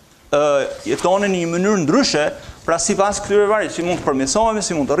jetoni në një mënyrë ndryshe, pra sipas këtyre vargje, si mund të përmirësohemi,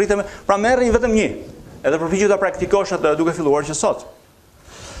 si mund të rritemi, pra merrni vetëm një. Edhe përpiqu ta praktikosh atë duke filluar që sot.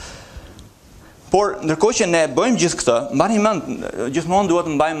 Por ndërkohë që ne bëjmë gjithë këtë, mbani mend, gjithmonë duhet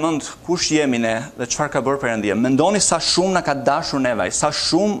të mbajmë mend kush jemi ne dhe çfarë ka bërë Perëndia. Mendoni sa shumë na ka dashur neve, sa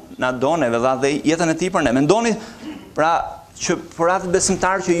shumë na do neve dhe jetën e tij për ne. Mendoni pra që për atë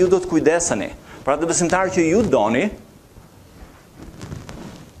besimtar që ju do të kujdeseni, për atë besimtar që ju doni,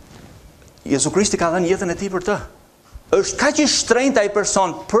 Jezu Krishti ka dhënë jetën e tij për të. Është kaq i shtrenjtë ai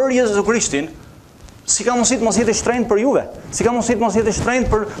person për Jezu Krishtin, si ka mundësi të mos jetë i shtrenjtë për juve, si ka mundësi të mos jetë i shtrenjtë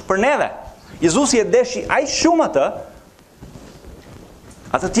për neve. Jezusi e deshi aq shumë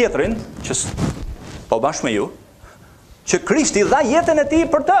atë tjetrin, që po bashkë me ju, që Krishti dha jetën e tij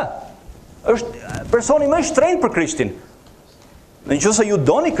për të. Është personi më i shtrenjtë për Krishtin. Nëse ju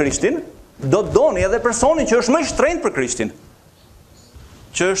doni Krishtin, do doni edhe personin që është më i shtrenjtë për Krishtin,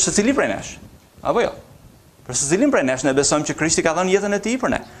 që është secili prej nesh. Apo jo? Për secilin prej nesh ne besojmë që Krishti ka dhënë jetën e tij për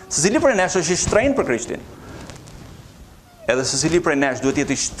ne. Secili prej nesh është i shtrenjtë për Krishtin. Edhe secili prej nesh duhet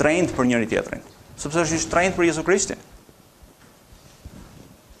jetë i shtrenjtë për njëri tjetrin, sepse është i shtrenjtë për Jezu Krishtin.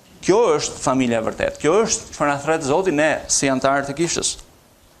 Kjo është familja e vërtetë. Kjo është çfarë na thret Zoti ne si anëtarë të kishës.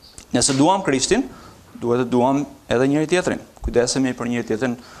 Nëse duam Krishtin, duhet të duam edhe njëri tjetrin. Kujdesemi për njëri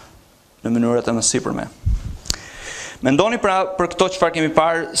tjetrin në mënyrë të sipërme. Mendoni pra për këto çfarë kemi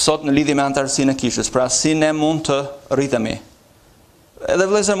parë sot në lidhje me anëtarësinë e kishës, pra si ne mund të rritemi. Edhe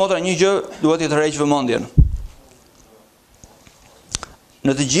vëllezër motra, një gjë duhet të tërheq vëmendjen.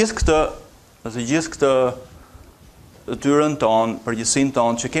 Në të gjithë këtë detyrën tonë, përgjegjësinë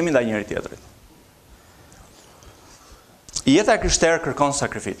tonë që kemi ndaj njëri tjetrit. Jeta e krishterë kërkon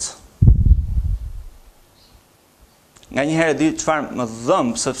sakrificë. Nga një herë di çfarë më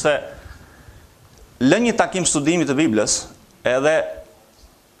dhëmb, sepse lë një takim studimit të Biblës, edhe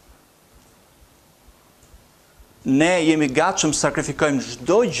ne jemi gatshëm sakrifikojmë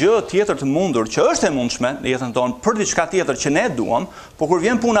çdo gjë tjetër të mundur që është e mundshme në jetën tonë për diçka tjetër që ne duam, por kur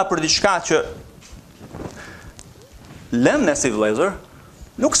vjen puna për diçka që lëm ne si vëllezër,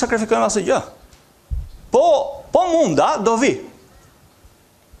 nuk sakrifikojmë asgjë. Po munda do vi.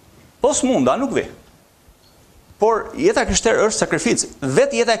 Po s'munda nuk vi. Por jeta krishtere është sakrificë.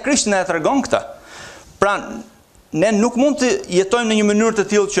 Vetë jeta e Krishtit na e tregon këtë. Pra, ne nuk mund të jetojmë në një mënyrë të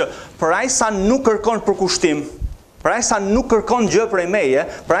tillë që për ai sa nuk kërkon përkushtim, për ai sa nuk kërkon gjë prej meje,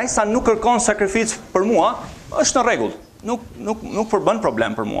 për ai sa nuk kërkon sakrificë për mua, është në rregull. Nuk përbën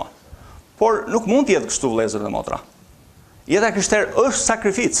problem për mua. Por nuk mund të jetë kështu vëllezër dhe motra. Jeta krishtere është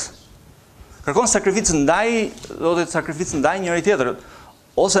sakrificë. Kërkon sakrificë ndaj njëri tjetrit.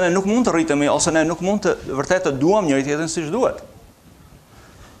 Ose ne nuk mund të rritemi, ose ne nuk mund të vërtet të duam njëri tjetrin siç duhet.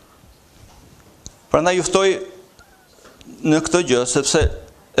 Prandaj ju ftoj në këtë gjë, sepse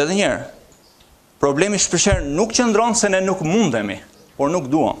edhe një herë, problemi shpeshherë nuk qëndron se ne nuk mundemi, por nuk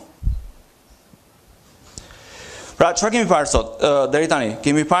duam. Pra, çfarë kemi parë sot? Deri tani,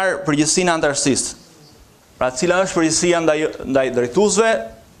 kemi parë përgjegjësinë e anëtarësisë. Pra, cila është përgjegjësia ndaj drejtuesve,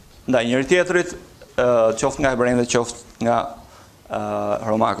 ndaj njëri tjetrit, qoftë nga hebrejtë, qoftë nga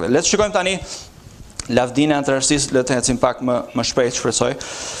romakëve. Le të shikojmë tani lavdinë e anëtarësisë, le të ecim pak më shpejt, shpresoj.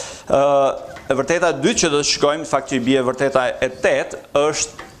 E vërteta e dytë që do të shikojmë, fakt që i bie vërteta e 8,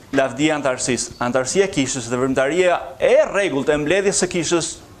 është lavdia e anëtarësisë. Anëtarësia e kishës dhe veprimtaria e rregullt e mbledhjes së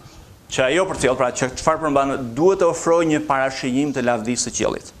kishës që ajo përcjell, pra që çfarë përmban, duhet të ofrojë një parashijim të lavdisë së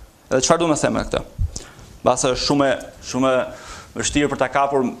qiellit. Edhe çfarë duhet të them me këtë? Basa është shumë vështirë për ta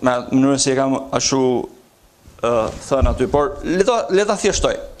kapur me mënyrën se e kam ashtu thënë aty, por le ta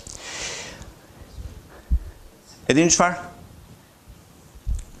thjeshtoj. E dini çfarë?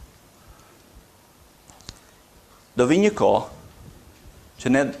 Do vi një kohë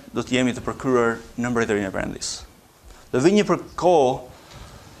që ne do të jemi të përkryer në mbretërinë e Perëndis. Do vi një kohë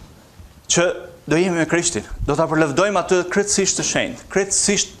që do jemi me Krishtin, do ta përlëvdojmë atë krejtësisht të shenjtë,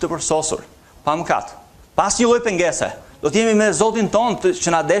 krejtësisht të përsosur, pa mëkat, pas një lloj pengese. Do të jemi me Zotin tonë që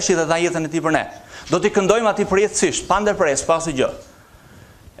na deshi dhe dha jetën e tij për ne. Do t'i këndojmë atij përjetësisht, pa ndërpresë, pa asgjë.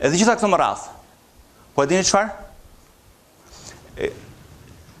 Edhe gjitha këto më radh. Po e dini çfarë?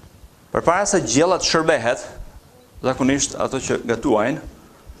 Përpara se gjella të shërbehet, zakonisht ato që gatuajnë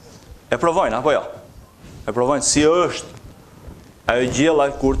e provojnë apo jo. E provojnë si është ajo gjella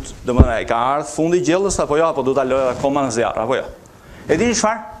kurt, domethënë ka ardhur fundi i gjellës apo jo, apo do ta lojë akoma në zjarr apo jo. E dini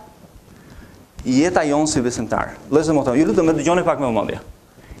çfarë? Jeta jonë si besimtar. Vëllezër motra, ju lutem të dëgjoni pak me vëmendje.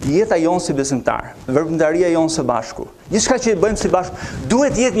 Jeta jonë si besimtar, veprimtaria jonë së bashku, gjithçka që bëjmë së bashku,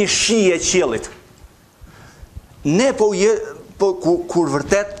 duhet jetë një shije e qiellit. Ne kur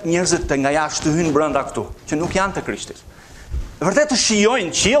vërtet njerëzit të nga jashtë të hyjnë brenda këtu, që nuk janë të Krishtit, vërtet të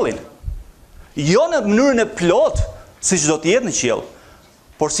shijojnë qiellin, jo në mënyrën e plot, siç do të jetë në qiell,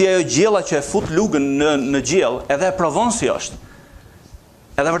 por si ajo gjella që e fut lugën në gjell, edhe e provon si është.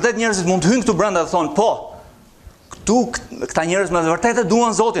 Edhe vërtet njerëzit mund të hyjnë këtu brenda dhe thonë, po, këta njerëz me të vërtetë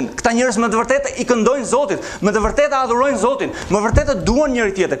duan Zotin, këta njerëz me të vërtetë i këndojnë Zotit, me të vërtetë adhurojnë Zotin, me vërtetë duan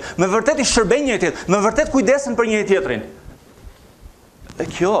njëri tjetrin, me vërtetë i shërbejnë njëri tjetrit, me vërtetë kujdesen për njëri tjetrin. Dhe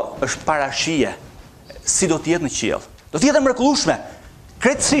kjo është parashije si do të jetë në qiell. Do të jetë e mrekullueshme,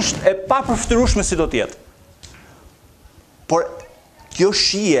 krejtësisht e papërfitueshme si do të jetë. Por kjo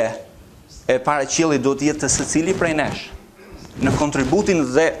shije e paraqiellit do të jetë te secili prej nesh, në kontributin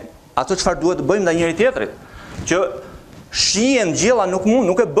dhe ato çfarë duhet të bëjmë ndaj njëri tjetrit. Që shijen gjella nuk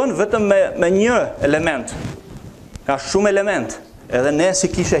e bën vetëm me një element. Ka shumë element. Edhe ne si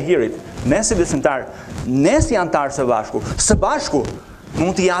kishë e hirit, ne si besimtar, ne si antarë së bashku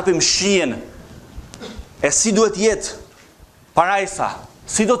mund të japim shijen e si duhet jetë parajsa,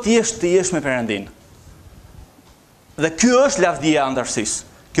 si do të jesh me Perëndin. Dhe ky është lavdia e anëtarësisë.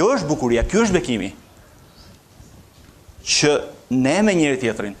 Kjo është bukuria, ky është bekimi. Që ne me njëri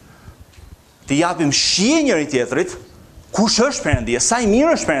tjetrin të japim shije njëri tjetrit, kush është Perëndia, sa i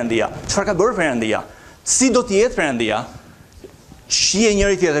mirë është Perëndia, çfarë ka bërë Perëndia, si do të jetë Perëndia, shije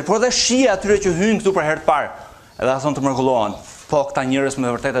njëri tjetrit, por edhe shije atyre që hyjnë këtu për herë të parë, edhe thonë të mrekullohen, po këta njerëz me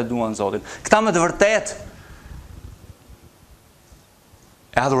të vërtetë duan Zotin, këta me të vërtetë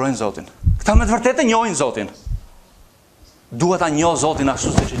e adhurojnë Zotin, këta me të vërtetë njohin Zotin, duhet ta njohë Zotin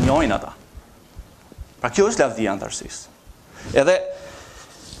ashtu siç e njohin ata. Pra kjo është lavdia e anëtarësisë. Edhe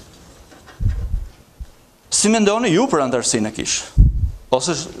si mendoni ju për anëtarësinë e kishë?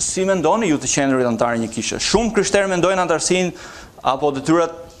 Ose si mendoni ju të qenurit anëtar një kishe? Shumë krishterë mendojnë anëtarësinë apo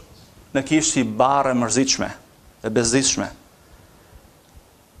detyrat në kishë si barre mërzitshme e bezdisshme.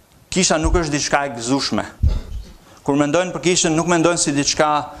 kisha nuk është diçka e gëzueshme. Kur mendojnë për kishën, nuk mendojnë si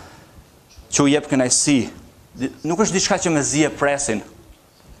diçka që u jep kënaqësi. Nuk është diçka që me zi e presin.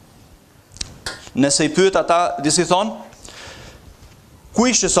 Nëse i pyet ata, disi thonë, ku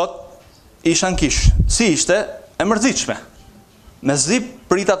ishte sot? Isha në kish. Si ishte? E mërzitshme. Me zi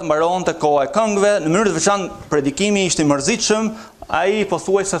pritat mbaronte koha e këngëve, në mënyrë të veçantë predikimi ishte i mërzitshëm, ai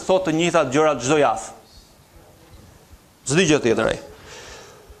pothuajse thotë të njëjtat gjëra çdo javë. Çdo gjë tjetër ai.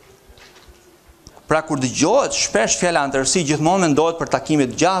 Pra kur dëgjohet shpesh fjala anëtarësi, gjithmonë mendohet për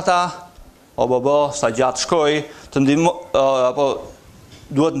takimet gjata, sa gjatë shkoj, apo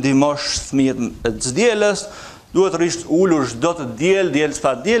duhet ndihmosh fëmijët e zdielës, duhet rish ulur çdo të diel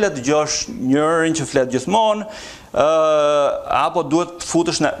pa diel, dëgjosh njërin që flet gjithmonë, apo duhet të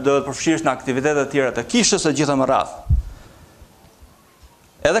futesh do të përfshihesh në aktivitete të tjera të kishës e gjitha më radh.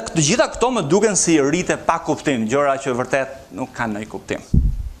 Edhe të gjitha këto më duken si rrite pa kuptim, gjëra që vërtet nuk kanë ndonjë kuptim.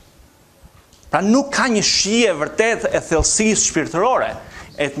 Pra nuk ka një shije vërtet e thellësisë shpirtërore,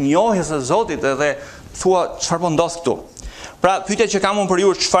 e të njohjes së Zotit, edhe thua çfarë po ndodh këtu. Pra pyetja që kam unë për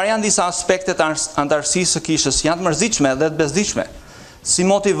ju, çfarë janë disa aspekte të anëtarësisë së kishës, janë të mërzitshme dhe të bezdishme? Si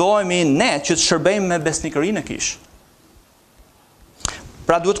motivohemi ne që të shërbejmë me besnikërinë në kishë?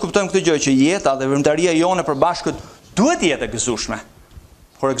 Pra duhet të kuptojmë këtë gjë që jeta dhe vëmëtaria jone për bashkët duhet jetë e gëzueshme.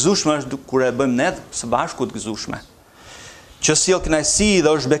 Por e gëzueshme është kur e bëjmë ne së bashku të gëzueshme. Që sjell kënaqësi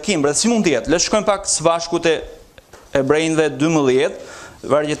dhe është bekim, pra si mund të jetë? Le të shkojmë pak së bashku te Hebrejve 12,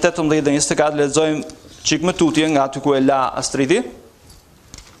 vargjet 18 dhe 24, lexojmë çik më tutje nga aty ku e la Astridi.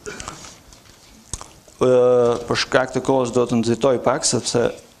 Për shkak të kohës do të nxitoj pak sepse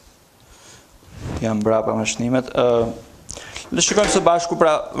jam mbrapa me shënimet. Le të shikojmë së bashku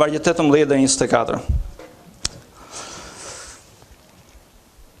pra vargjet 18 dhe 24.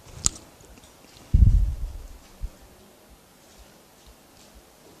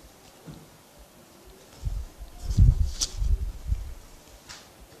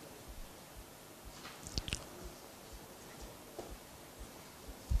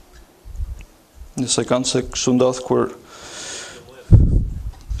 Një sekundë se kështu ndodh kur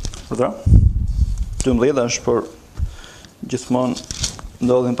 12 është, por gjithmonë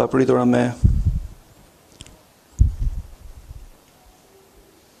ndodhin papritura me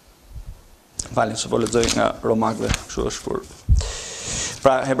falin se po lexoj nga Romakëve, kështu është kur.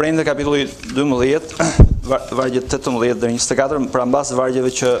 Pra Hebrejve kapitulli 12, vargjet 18 dhe 24, pra mbas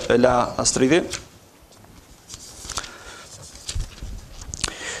vargjeve që e la Astridi.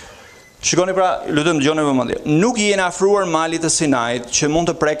 Shikoni pra, lutem dëgjoni vëmendje. Nuk jeni afruar malit të Sinait që mund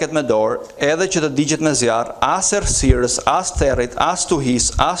të preket me dorë, edhe që të digjet me zjarr, as errësirës, as therrit, as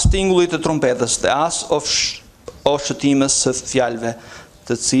tuhis, as tingullit të trumpetës, dhe as shëtimës së fjalëve,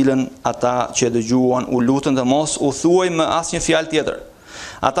 të cilën ata që e dëgjuan u lutën dhe mos u thuaj më asnjë fjalë tjetër.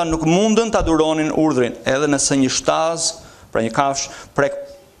 Ata nuk mundën ta duronin urdhrin, edhe nëse një shtaz, pra një kafsh, prek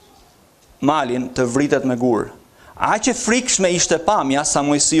malin të vritet me gur. Aq e frikshme ishte pamja sa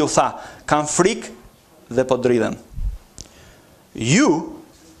Mojsiu tha, kam frikë dhe po dridhem. Ju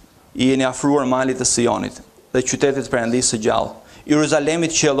i jeni afruar malit të Sionit dhe qytetit Perëndisë së gjallë,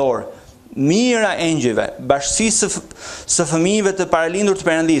 Jeruzalemit qiellor, mira engjëjve, bashkësisë së fëmijëve të paralindur të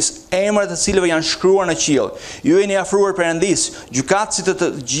Perëndisë, emrat të cilëve janë shkruar në qiell. Ju jeni afruar Perëndisë, gjykatësit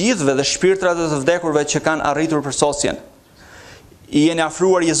të gjithëve dhe shpirtrat të vdekurve që kanë arritur përsosjen. I jeni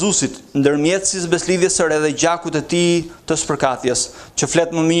afruar Jezusit, ndërmjetësis beslidhjes së re dhe gjakut të tij të spërkatjes, që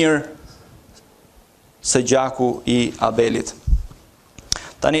flet më mirë se gjaku i Abelit.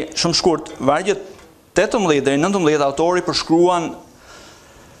 Tani, shumë shkurt, vargjet 18 dhe 19 autori përshkruan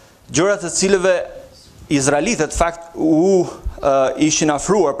gjërat të cilëve izraelitët fakt ishin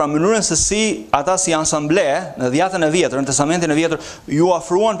afruar, pra mënyrën se si ata si ansamble në dhjetën e vjetër, në testamentin e vjetër, ju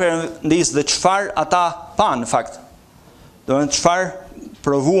afruan Perëndis dhe çfarë ata pan në fakt. Do të çfarë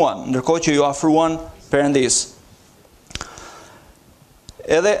provuan, ndërkohë që ju afruan Perëndis.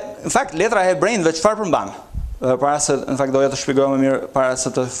 Edhe, në fakt, letra e Hebrejve çfarë përmban? Para se, në fakt, doja të shpjegoj më mirë para se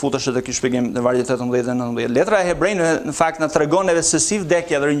të futesh te ky shpjegim në vargjet 18 dhe 19. Letra e Hebrejve në fakt na tregon edhe se si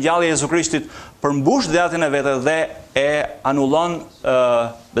vdekja dhe ringjallja e Jezu Krishtit përmbush dhjetën e vet dhe e anullon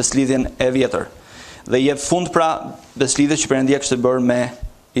beslidhjen e vjetër. Dhe jep fund pra beslidhjes që Perëndia kishte bërë me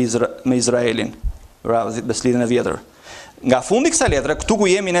Izraelin, pra beslidhjen e vjetër. Nga fundi kësaj letre, këtu ku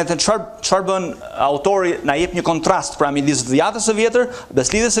jemi ne, çfarë bën autori, na jep një kontrast pra midis dhjatës së vjetër,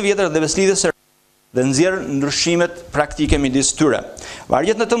 beslidhjes së vjetër dhe beslidhjes së re, dhe nxjerr ndryshimet praktike midis tyre.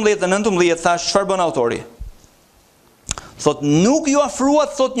 Vargjet 19 dhe 19 thash çfarë bën autori? Thot nuk ju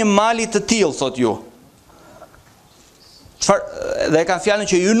afruat thot një mali të tillë, thot ju. Dhe ka fjalën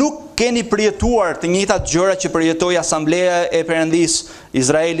që ju nuk s'keni përjetuar të njëjtat gjëra që përjetoi Asambleja e Perëndisë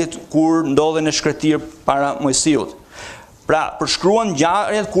Izraelit kur ndodhen në shkretir para Mojsiut. Pra, përshkruan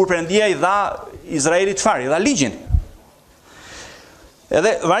ngjarjet kur Perëndia i dha Izraelit çfarë? I dha ligjin.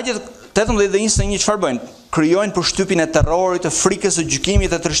 Edhe vargjet 18 dhe 21 çfarë bëjnë? Krijojnë përshtypjen e terrorit, të frikës, së gjykimit,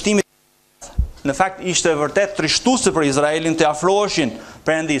 të trishtimit. Në fakt ishte vërtet trishtuese për Izraelin të afroheshin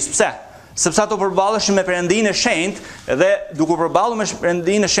Perëndisë. Pse? Sepse ato përballeshin me Perëndinë e shenjtë dhe duke përballur me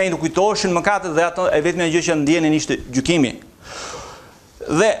Perëndinë e shenjtë kujtoheshin mëkatet dhe ato e vetmja gjë që ndjenin ishte gjykimi.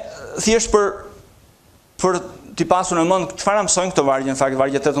 Dhe thjesht për t'i pasur në mend çfarë mësojnë këto vargje, në fakt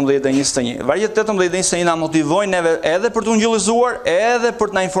vargjet 18 dhe 21. Vargjet 18 dhe 21 na motivojnë neve edhe për të ungjillizuar, edhe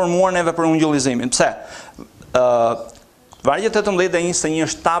për të na informuar neve për ungjillizimin. Pse? Vargjet 18 dhe 21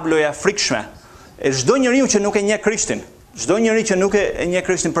 është tabloja e frikshme e çdo njeriu që nuk e njeh Krishtin. Çdo njeri që nuk e njeh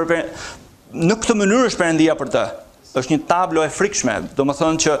Krishtin në këtë mënyrë është Perëndia për të. Është një tablo e frikshme,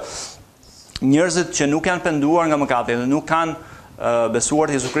 domethënë që njerëzit që nuk janë penduar nga mëkati dhe nuk kanë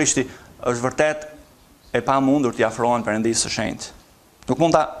besuar te Jezu Krishti, është vërtet e pamundur t'i afrohen Perëndisë së shenjtë.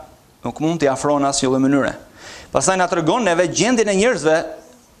 Nuk mund t'i afrohen asnjë lloj mënyre. Pastaj na tregon neve gjendjen e njerëzve,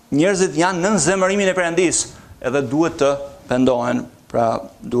 njerëzit janë nën zemërimin e Perëndisë, edhe duhet të pendohen. Pra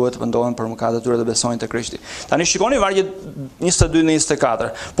duhet të pendohen për mëkatet e tyre dhe besojnë te Krishti. Tani shikoni vargjet 22 dhe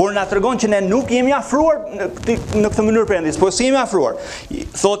 24. Por na tregon që ne nuk jemi afruar në këtë mënyrë Perëndisë, po si jemi afruar?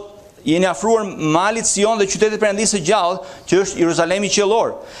 Thot jeni afruar malit Sion dhe qytetit Perëndisë së gjallë, që është Jeruzalemi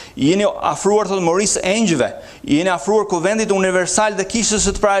qiellor. Jeni afruar thot morisë e engjëve. Jeni afruar kuvendit universal dhe kishës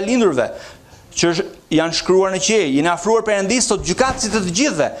së të paralindurve, që janë shkruar në qiell. Jeni afruar Perëndisë thot gjykatësit të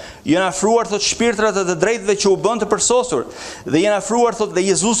gjithëve. Jeni afruar thot shpirtrat e të drejtëve që u bën të përsosur. Dhe jeni afruar thot dhe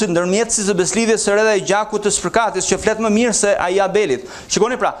Jezusit ndërmjetësi të beslidhjes së re dhe gjakut të spërkatjes, që flet më mirë se ai Abelit.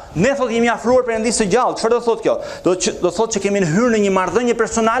 Shikoni pra, ne thot jemi afruar Perëndisë së gjallë. Çfarë do thot kjo? Do thot që kemi hyrë në një marrëdhënie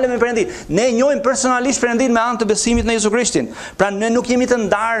personale me Perëndin. Ne e njohim personalisht Perëndin me anë të besimit në Jezu Krishtin. Pra ne nuk jemi të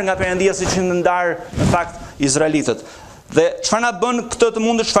ndarë nga Perëndia siç janë ndarë në fakt izraelitët. Dhe çfarë na bën këtë të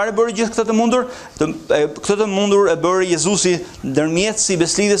mundur? Çfarë e bëri gjithë këtë të mundur? Këtë të mundur e bëri Jezusi, ndërmjetësi i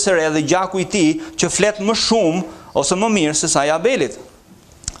beslidhjes së re dhe gjaku i tij, që flet më shumë ose më mirë se sa i Abelit.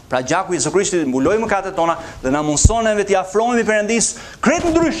 Pra gjaku i Jezu Krishtit mbuloi mëkatet tona dhe na mundson neve t'i afrohemi Perëndisë krejt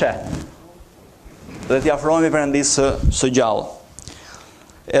ndryshe. Dhe t'i afrohemi Perëndisë së gjallë.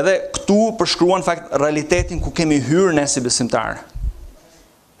 Edhe këtu përshkruan fakt realitetin ku kemi hyrë ne si besimtarë.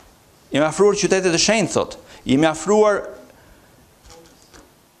 Jemi afruar qytetit të shenjtë, thot. Jemi afruar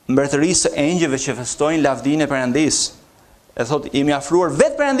mbretërisë së engjëve që festojnë lavdinë e Perëndisë. E thot jemi afruar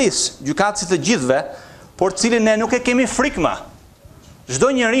vetë Perëndisë, gjykatësit të gjithëve, por cilin ne nuk e kemi frikë më. Çdo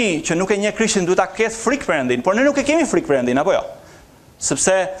njeri që nuk e njeh Krishtin duhet ta ketë frikë Perëndin, por ne nuk e kemi frikë Perëndin, apo jo?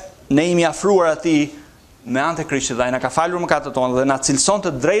 Sepse ne jemi afruar atij me anë të Krishtit dhe ai na ka falur mëkatet tona dhe na cilëson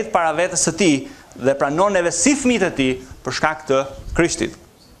të drejtë para vetes së tij dhe pranon neve si fëmijët e tij për shkak të Krishtit.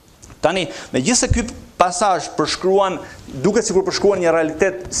 Tani, megjithëse ky pasazh përshkruan, duket sikur përshkruan një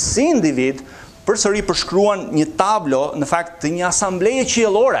realitet si individ, përsëri përshkruan një tablo në fakt të një asambleje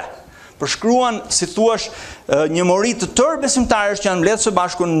qiellore. Përshkruan, si thuaç, një mori të tërë besimtarësh që janë mbledhur së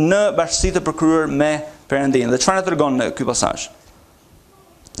bashku në bashkësi të përkryer me Perëndin. Dhe çfarë na tregon ky pasazh?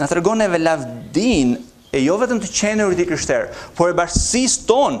 Na tregon neve lavdinë e jo vetëm të qenurit i krishterë, por e bashkësisë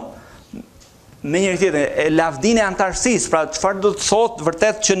tonë me njëri tjetrin, e lavdinë e anëtarësisë. Pra çfarë do të thotë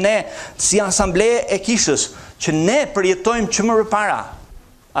vërtet që ne si asambleje e kishës, që ne përjetojmë që më përpara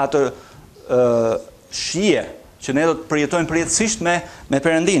atë shije, që ne do të përjetojmë përjetësisht me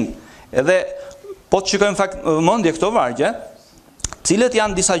Perëndin. Edhe po të shikojmë fakt mendje këto vargje, cilët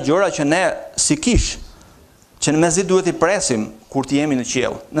janë disa gjëra që ne si kish, që në mezi duhet i presim kur të jemi në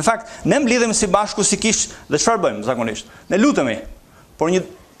qiell. Në fakt, ne mblidhemi si bashku si kish dhe çfarë bëjmë zakonisht? Ne lutemi,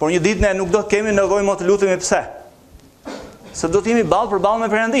 por një ditë ne nuk do të kemi nevojë më të lutemi. Pse? Se do të jemi ballë për ballë me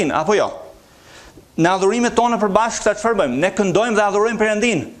Perëndin, apo jo? Në adhurimet tona përbashkëta çfarë bëjmë? Ne këndojmë dhe adhurojmë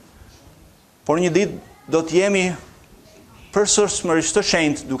Perëndin. Por një ditë do të jemi përsërisht të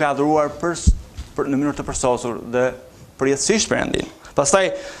shenjtë duke adhuruar në mënyrë të përsosur dhe përjetësisht Perëndin. Pastaj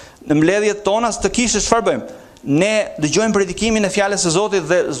në mbledhjet tona të kishës çfarë bëjmë? Ne dëgjojmë predikimin e fjalës së Zotit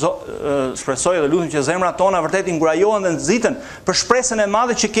dhe shpresoj dhe lutem që zemrat tona vërtet i ngurajohen dhe nxiten për shpresën e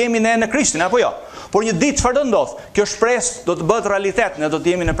madhe që kemi ne në Krishtin, apo jo? Por një ditë çfarë do ndodh? Kjo shpresë do të bëhet realitet, ne do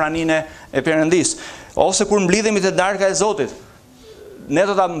të jemi në praninë e Perëndisë. Ose kur mblidhemi te darka e Zotit, ne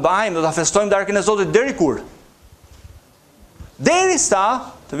do ta mbajmë, do ta festojmë darkën e Zotit deri kur? Derisa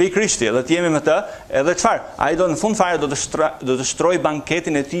të vijë Krishti dhe të jemi me të, edhe çfarë? Ai do në fund fare do të shtrojë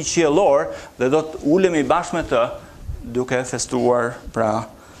banketin e tij qiellor dhe do të ulemi bashkë me të duke festuar pra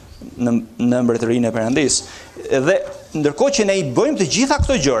në mbretërinë e Perëndisë. Dhe ndërkohë që ne i bëjmë të gjitha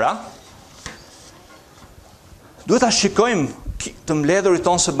këto gjëra, Duhet ta shikojmë të mbledhurit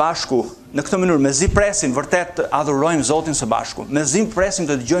tonë së bashku në këtë mënyrë, mezi presim vërtet të adhurojmë Zotin së bashku, mezi presim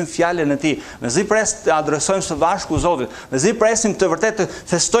të dëgjojmë fjalën e Tij, mezi presim të adresojmë së bashku Zotit, mezi presim të vërtet të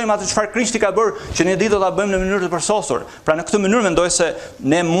festojmë atë çfarë Krishti ka bërë, që ne ditë do ta bëjmë në mënyrë të përsosur. Pra në këtë mënyrë mendoj se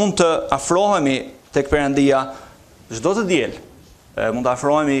ne mund të afrohemi tek Perëndia çdo të diel. Mund të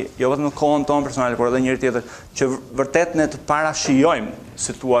afrohemi jo vetëm në kohën tonë personale, por edhe njëri tjetër, që vërtet ne të parashijojmë,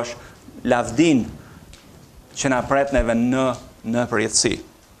 si thua, lavdin që na pret neve në përjetësi.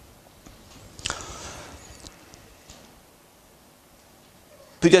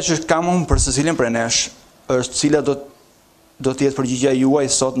 Pyetja që kam unë për secilin prej nesh është cila do të jetë përgjigjja juaj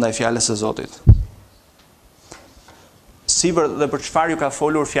sot ndaj fjalës së Zotit. Si dhe për çfarë ju ka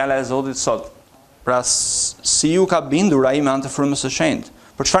folur fjala e Zotit sot? Pra si ju ka bindur ai me anë të frymës së shenjtë?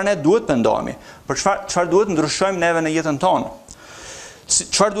 Për çfarë ne duhet pendohemi? Për çfarë duhet ndryshojmë neve në jetën tonë?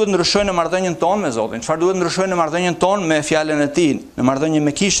 Çfarë duhet ndryshojë në marrëdhënien tonë me Zotin? Çfarë duhet ndryshojë në marrëdhënien tonë me fjalën e Tij, në marrëdhënie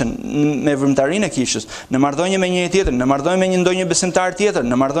me kishën, me vrimtarinë e kishës, në marrëdhënie me njëri tjetrin, në marrëdhënie me ndonjë besimtar tjetër,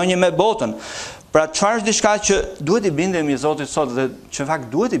 në marrëdhënie me botën. Pra çfarë është diçka që duhet i bindemi Zotit sot dhe që në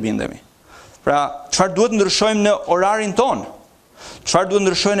fakt duhet i bindemi? Pra çfarë duhet ndryshojmë në orarin tonë? Çfarë duhet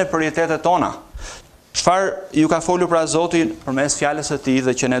ndryshojë në prioritetet tona? Çfarë ju ka folur pra Zoti përmes fjalës së Tij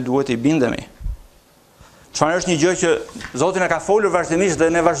dhe që ne duhet i bindemi? Çfarë është një gjë që Zoti na ka folur vazhdimisht dhe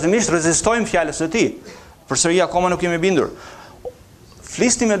ne vazhdimisht rezistojmë fjalës së Tij. Përsëri akoma nuk jemi bindur.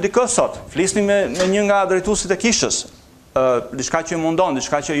 Flisni me dikë sot, flisni me një nga drejtuesit e kishës, diçka që ju mundon,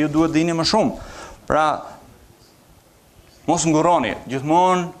 diçka që ju duhet dini më shumë. Pra, mos ngurroni,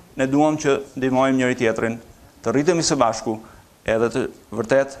 gjithmonë ne duam që ndihmojmë njëri tjetrin, të rritemi së bashku, edhe të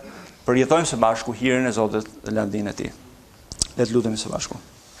vërtet përjetojmë së bashku hirin e Zotit dhe lavdinë e Tij. Le të lutemi së bashku.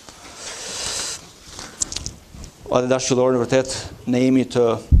 O dhe dashuror, në vërtet, ne jemi të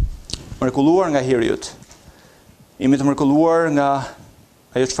mrekulluar nga hiri yt. Jemi të mrekulluar nga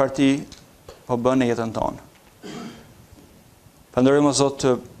ajo çfarë Ti po bën në jetën tonë. Falenderojmë o Zot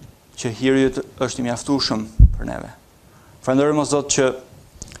që hiri yt është i mjaftueshëm për neve. Falenderojmë o Zot që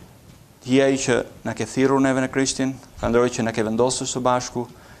Ti je ai që na ke thirrur neve në Krishtin, falenderoj që na ke vendosur së bashku.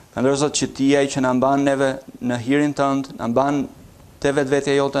 Falenderoj Zot që Ti je ai që na mban neve në hirin Tënd, na mban te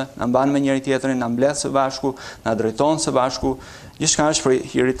vetvetja jote, na mban me njëri tjetrin, na mbledh së bashku, na drejton së bashku, gjithçka është për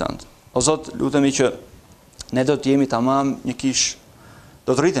hirin Tënd. O Zot, lutemi që ne do të jemi tamam një kish,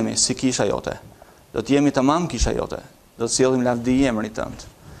 do të rritemi si kisha jote. Do të jemi tamam kisha jote. Do të sjellim lavdi emrit Tënd.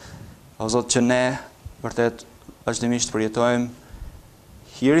 O Zot, që ne vërtet vazhdimisht përjetojmë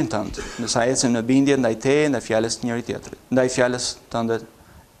hirin Tënd, nësa ecim në bindje ndaj Teje, ndaj fjalës të njëri tjetrit, ndaj fjalës Tënde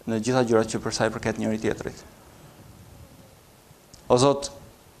në gjitha gjërat që për sa i përket njëri tjetrit. O Zot,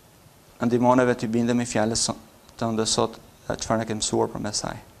 ndihmo neve të bindemi fjalës Tënde sot, çfarë ne ke mësuar përmes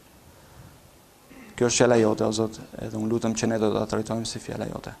saj. Kjo është fjala jote, o Zot, edhe unë lutem që ne do ta trajtojmë si fjala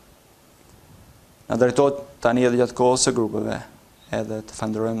jote. Na drejto tani edhe gjatë kohës së grupeve, edhe të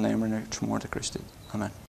falenderojmë në emrin e çmuar të Krishtit. Amen.